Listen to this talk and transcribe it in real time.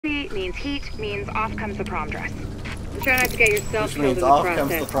means heat, means off comes the prom dress. Try not to get yourself Which killed means in the off process.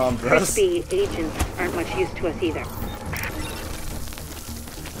 comes the prom dress. Crispy agents aren't much use to us either.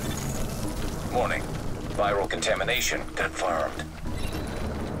 Warning. Viral contamination confirmed.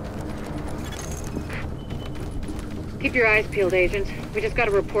 Keep your eyes peeled, Agent. We just got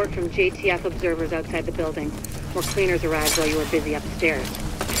a report from JTF observers outside the building. More cleaners arrived while you were busy upstairs.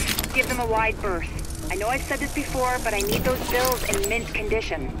 Give them a wide berth. I know I've said this before, but I need those bills in mint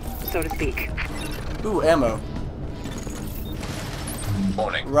condition, so to speak. Ooh, ammo.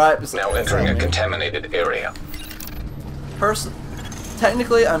 Warning. Right. Now entering a contaminated area.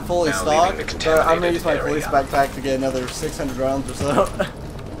 Technically, I'm fully Now stocked, leaving the but I'm gonna use my contaminated police backpack to get another 600 rounds or so.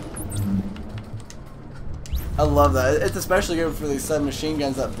 I love that. It's especially good for these submachine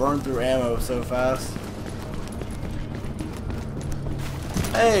guns that burn through ammo so fast.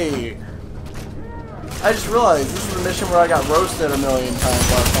 Hey! I just realized this is the mission where I got roasted a million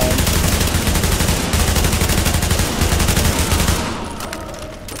times last time.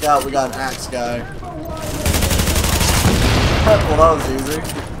 Look out, we got an axe guy. Well, that was easy.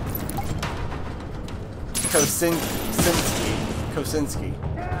 Kosinski.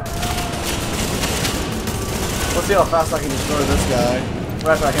 Let's see how fast I can destroy this guy.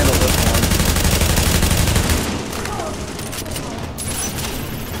 Right after I handle this one.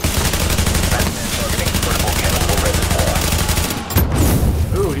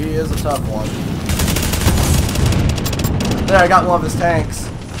 Ooh, he is a tough one. There, I got one of his tanks.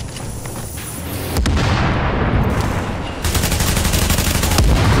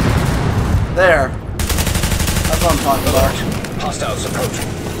 There. That's what I'm talking about. Hostiles approaching.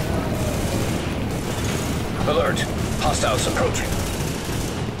 Alert. Hostiles approaching.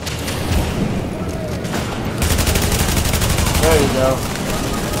 There you go.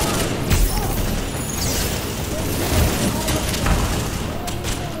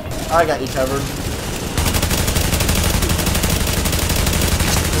 I got you covered.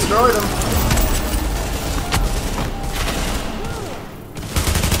 Destroyed him.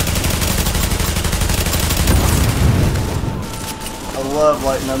 I love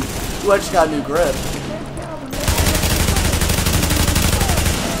lighting them. Ooh, I just got a new grip.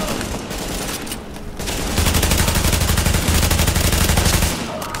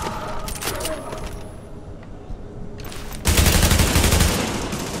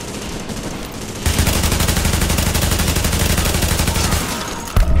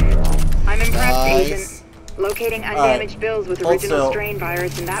 I'm impressed, Nice. Agent. Locating undamaged bills with Hold original still. strain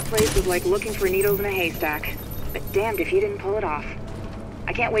virus in that place was like looking for needles in a haystack. But damned if you didn't pull it off.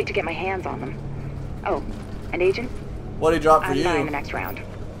 I can't wait to get my hands on them. Oh, and Agent? What'd he drop for I'm you? buying the next round.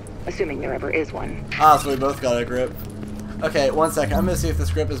 Assuming there ever is one. Ah, so we both got a grip. Okay, one second. I'm gonna see if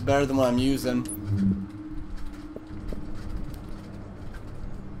this grip is better than what I'm using.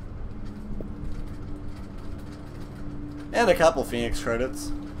 And a couple Phoenix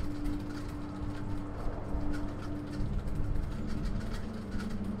credits.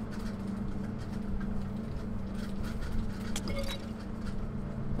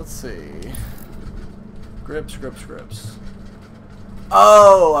 Let's see. Grips.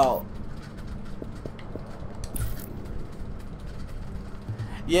 Oh, wow.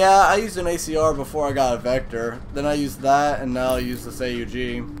 Yeah, I used an ACR before I got a Vector. Then I used that, and now I use this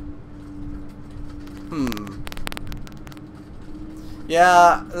AUG.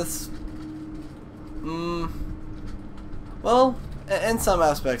 Yeah, this... Well, in some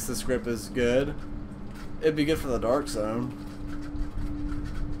aspects this grip is good. It'd be good for the Dark Zone.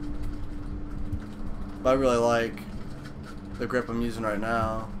 But I really like the grip I'm using right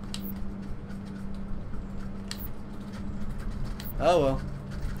now. Oh well.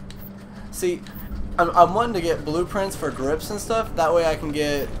 See, I'm wanting to get blueprints for grips and stuff. That way I can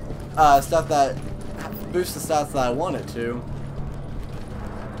get stuff that boosts the stats that I want it to.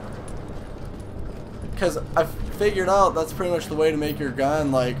 Because I've figured out that's pretty much the way to make your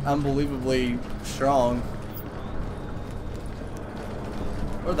gun like unbelievably strong.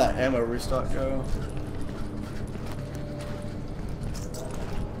 Where'd that ammo restock go?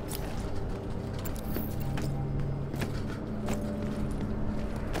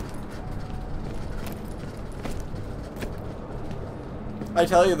 I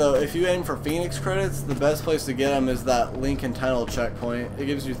tell you though, if you aim for Phoenix credits, the best place to get them is that Lincoln Tunnel checkpoint. It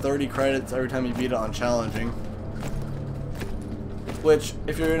gives you 30 credits every time you beat it on challenging. Which,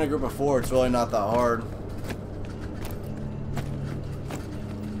 if you're in a group of 4, it's really not that hard.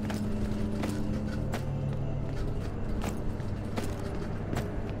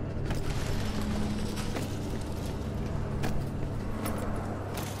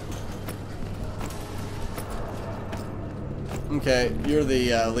 Okay, you're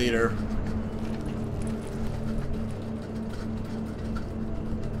the leader.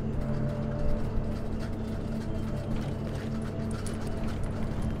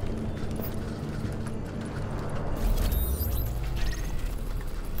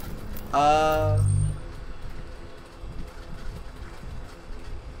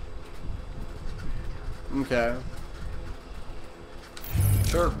 Okay.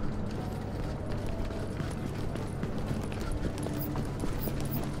 Sure.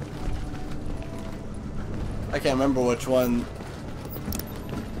 I can't remember which one.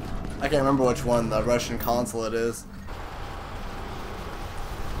 I can't remember which one the Russian consulate is.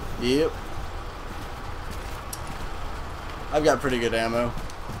 Yep. I've got pretty good ammo.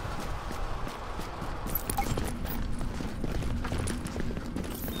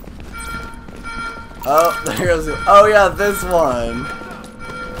 Oh, there goes. Oh yeah, this one.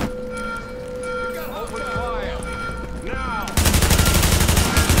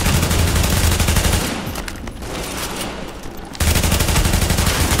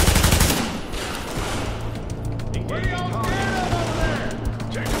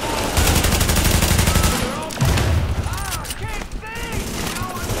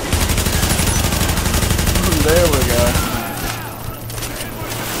 There we go.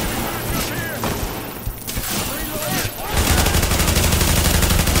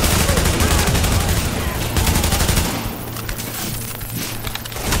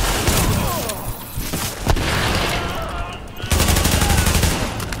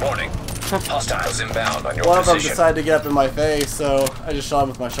 Hostiles inbound on your One of them position. decided to get up in my face, so I just shot him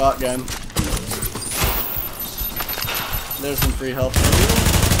with my shotgun. There's some free help for you.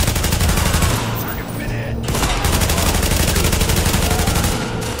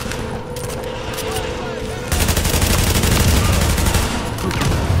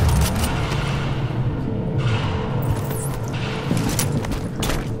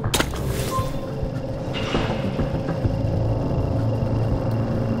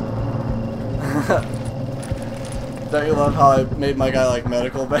 Don't you love how I made my guy like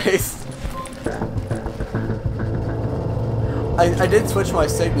medical based? I did switch my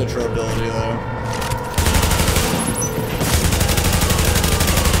signature ability though.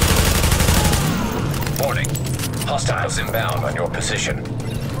 Warning. Hostiles inbound on your position.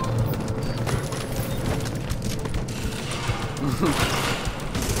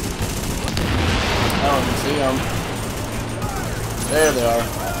 I don't even see them. There they are.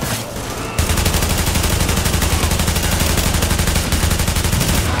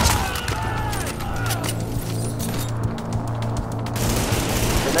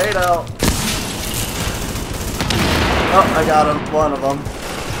 Grenade out. Oh, I got him. One of them.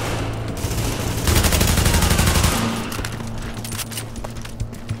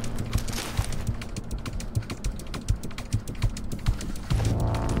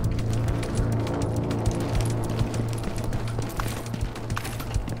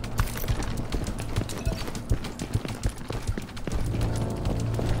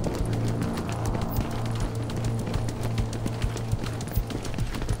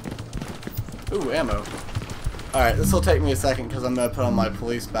 Ooh, ammo. Alright, this will take me a second because I'm going to put on my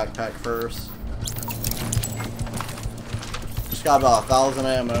police backpack first. Just got about 1,000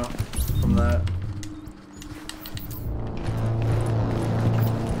 ammo from that.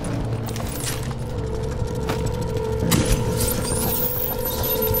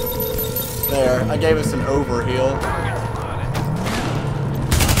 There, I gave us an overheal.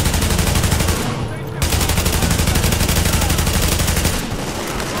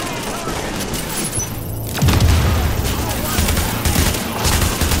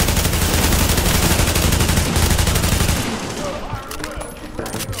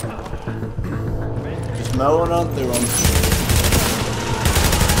 Mowing on through them.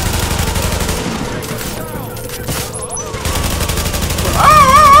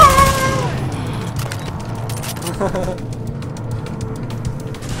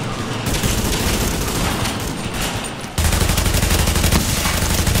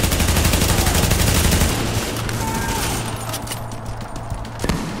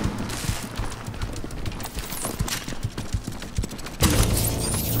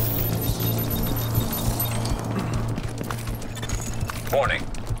 Warning.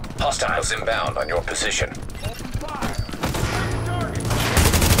 Hostiles inbound on your position.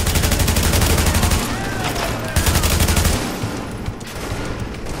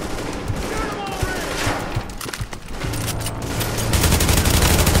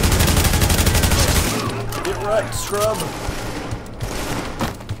 Get right, scrub.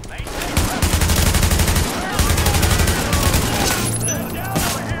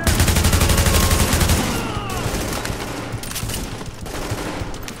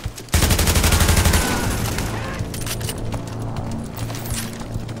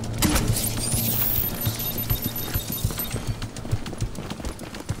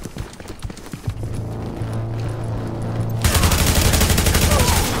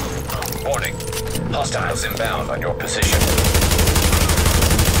 Hostiles inbound on your position.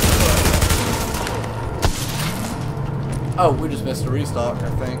 Oh, we just missed a restock, I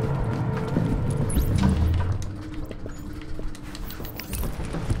think.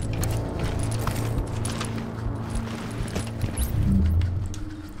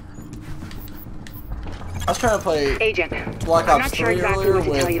 I was trying to play Agent, Black I'm Ops not sure 3 exactly earlier what to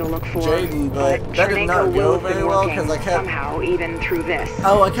with tell you to look for, Jaden, but that did not go very well because I kept somehow even through this.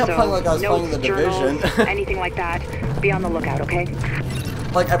 Oh, I kept so, playing like I was playing notes, the Division. journals, anything like that. Be on the lookout, okay?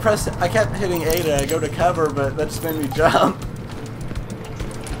 Like I kept hitting A to go to cover, but that just made me jump.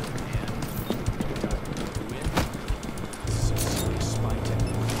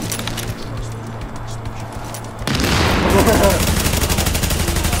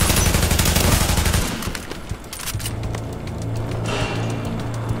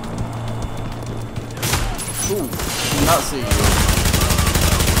 Ooh, did not see you.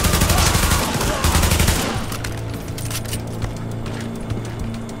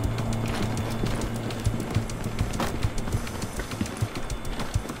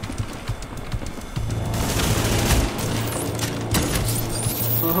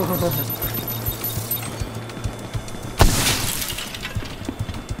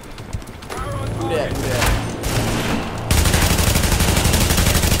 Yeah.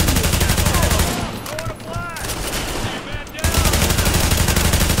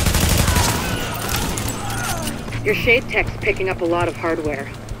 Your shade tech's picking up a lot of hardware.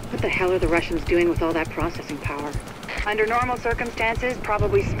 What the hell are the Russians doing with all that processing power? Under normal circumstances,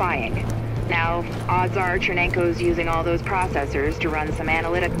 probably spying. Now, odds are Chernenko's using all those processors to run some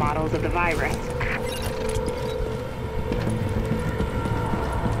analytic models of the virus.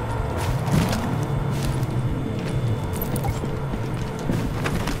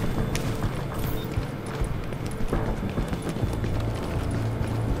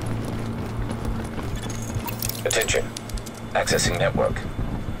 Attention. Accessing network.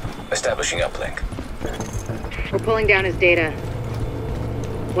 Establishing uplink. We're pulling down his data.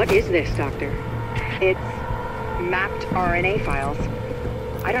 What is this, Doctor? It's mapped RNA files.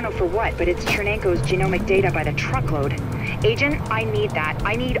 I don't know for what, but it's Chernenko's genomic data by the truckload. Agent, I need that.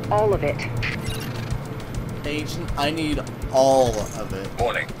 I need all of it. Agent, I need all of it.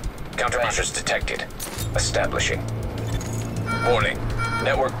 Warning. Countermeasures detected. Establishing. Warning.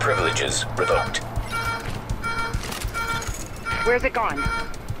 Network privileges revoked. Where's it gone?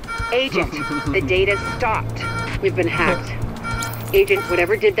 Agent, the data stopped. We've been hacked. Agent,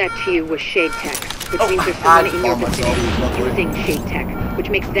 whatever did that to you was Shade Tech, which means there's someone in your vicinity using Shade Tech, which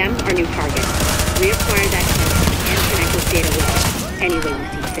makes them our new target. Reacquire that tech and Chernenko's data with us, any way we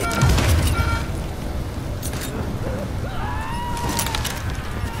see fit.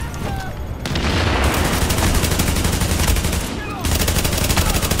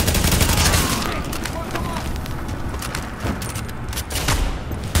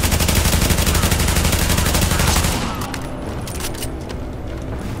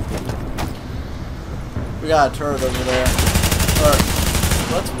 We got a turret over there.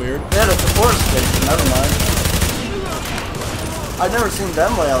 That's weird. They had a support station, never mind. I've never seen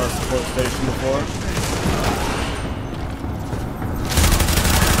them lay out a support station before.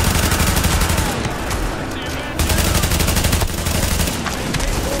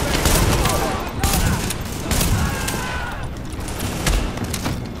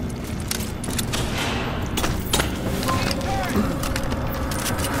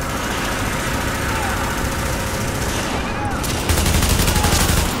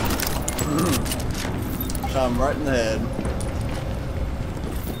 Shot him right in the head.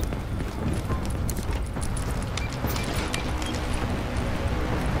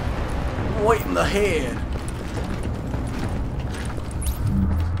 Right in the head.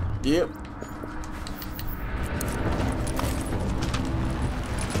 Yep.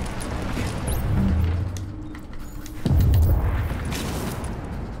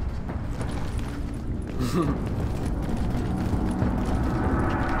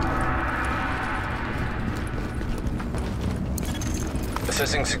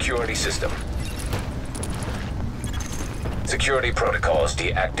 Assessing security system. Security protocols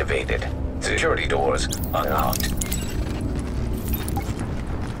deactivated. Security doors unlocked.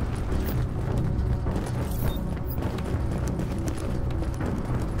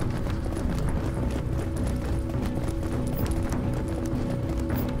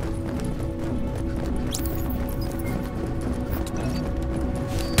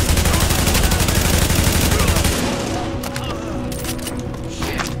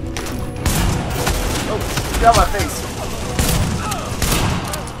 Get out of my face.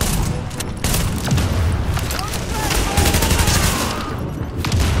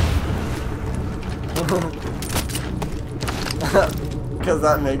 Because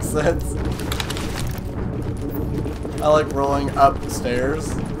that makes sense. I like rolling up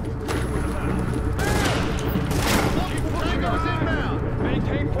stairs.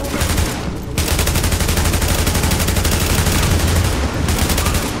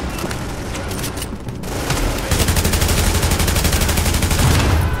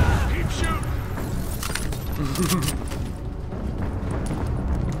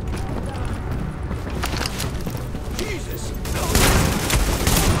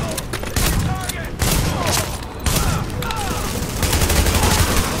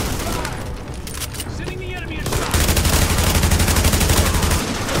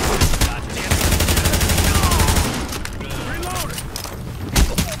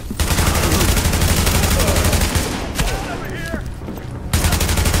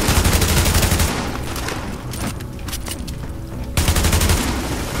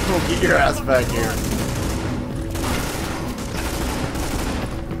 Get your ass back here.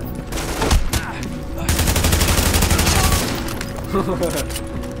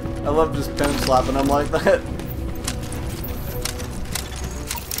 I love just pin slapping them like that.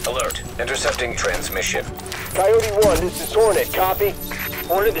 Alert. Intercepting transmission. Coyote 1, this is Hornet, copy?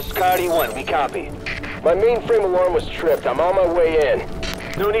 Hornet, this is Coyote 1, we copy. My mainframe alarm was tripped. I'm on my way in.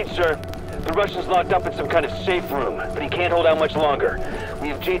 No need, sir. The Russian's locked up in some kind of safe room, but he can't hold out much longer. We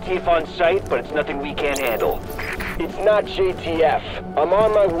have JTF on site, but it's nothing we can't handle. It's not JTF. I'm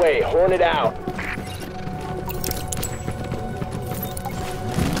on my way. Hornet out.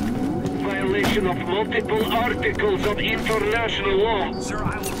 Violation of multiple articles of international law. Sir,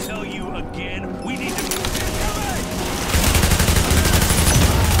 I will tell you again, we need to move.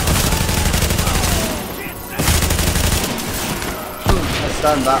 I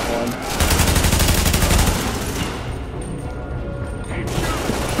stunned that one.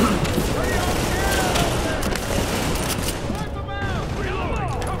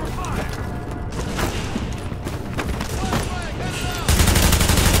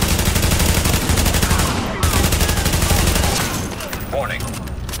 Warning.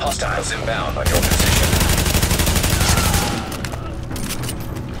 Hostiles inbound on your position.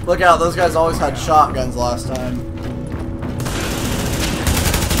 Look out, those guys always had shotguns last time.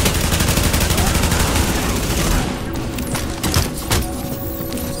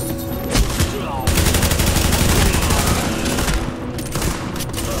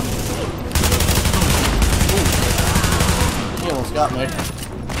 He almost got me.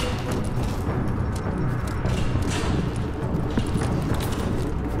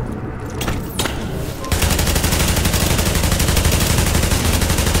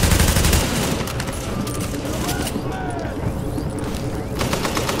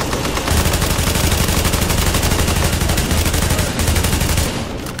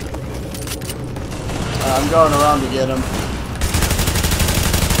 I'm going around to get him.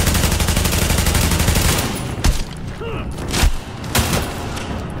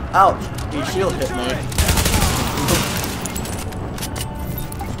 Ouch! His shield hit me.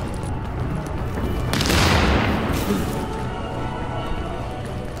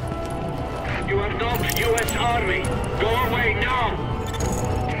 You are not U.S. Army. Go away now.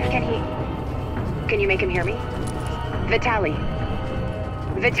 Can you make him hear me?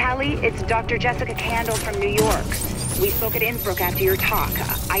 Vitaly, it's Dr. Jessica Candle from New York. We spoke at Innsbruck after your talk.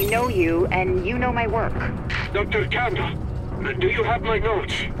 I know you, and you know my work. Dr. Candle, do you have my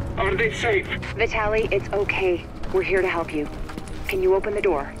notes? Are they safe? Vitaly, it's okay. We're here to help you. Can you open the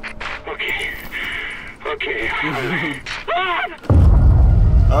door? Okay. Okay.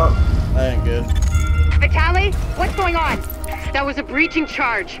 Oh, that ain't good. Vitaly, what's going on? That was a breaching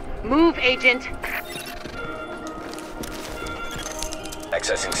charge. Move, Agent.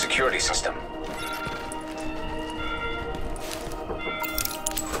 Accessing security system.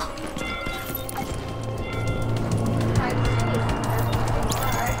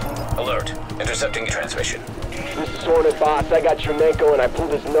 Alert. Intercepting transmission. This is Hornet, boss. I got Chermenko and I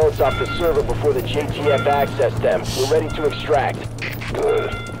pulled his notes off the server before the JTF accessed them. We're ready to extract. Good.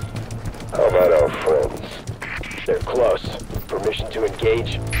 How about our friends? They're close. Permission to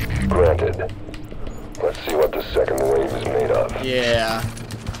engage? Granted. Let's see what the second wave is made of. Yeah.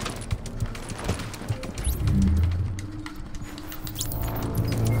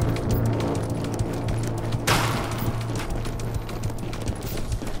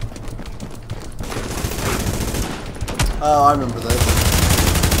 Oh, I remember this.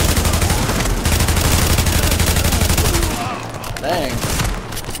 Dang.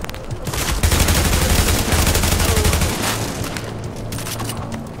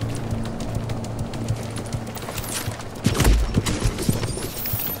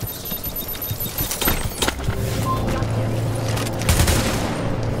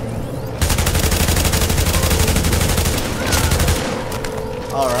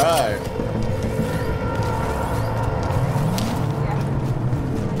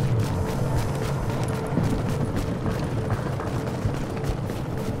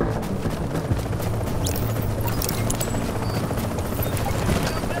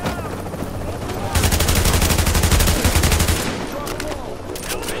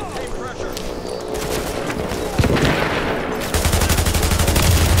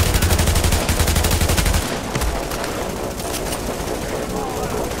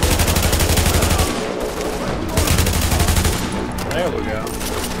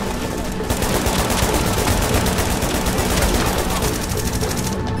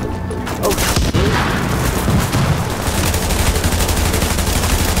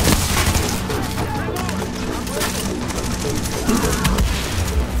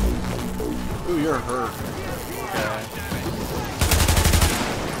 you're hurt. Okay.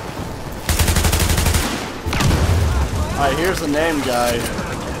 Alright, here's the name guy.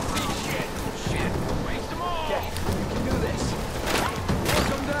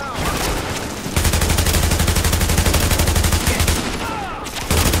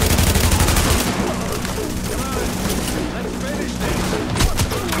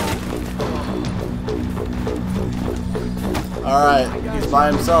 Alright, he's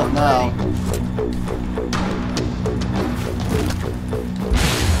by himself now.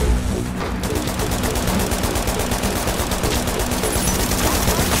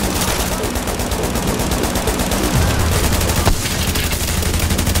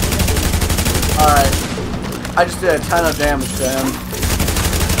 Alright, I just did a ton of damage to him.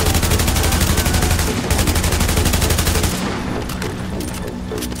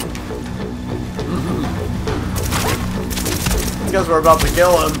 Because we're about to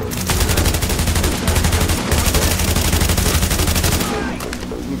kill him.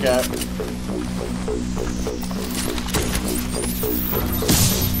 Okay.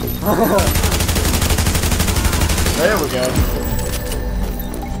 There we go.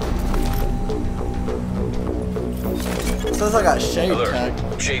 It says I got shade Alert.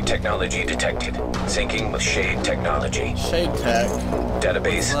 tech. Shade technology detected. Syncing with shade technology. Shade tech.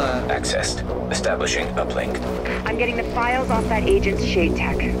 Database What? accessed. Establishing uplink. I'm getting the files off that agent's shade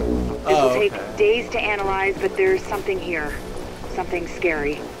tech. This will take days to analyze, but there's something here. Something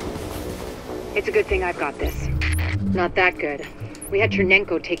scary. It's a good thing I've got this. Not that good. We had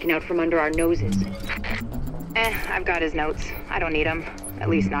Chernenko taken out from under our noses. I've got his notes. I don't need them. At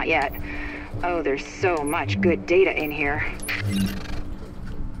least not yet. Oh, there's so much good data in here.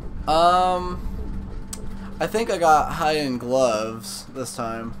 I think I got high-end gloves this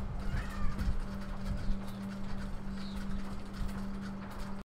time.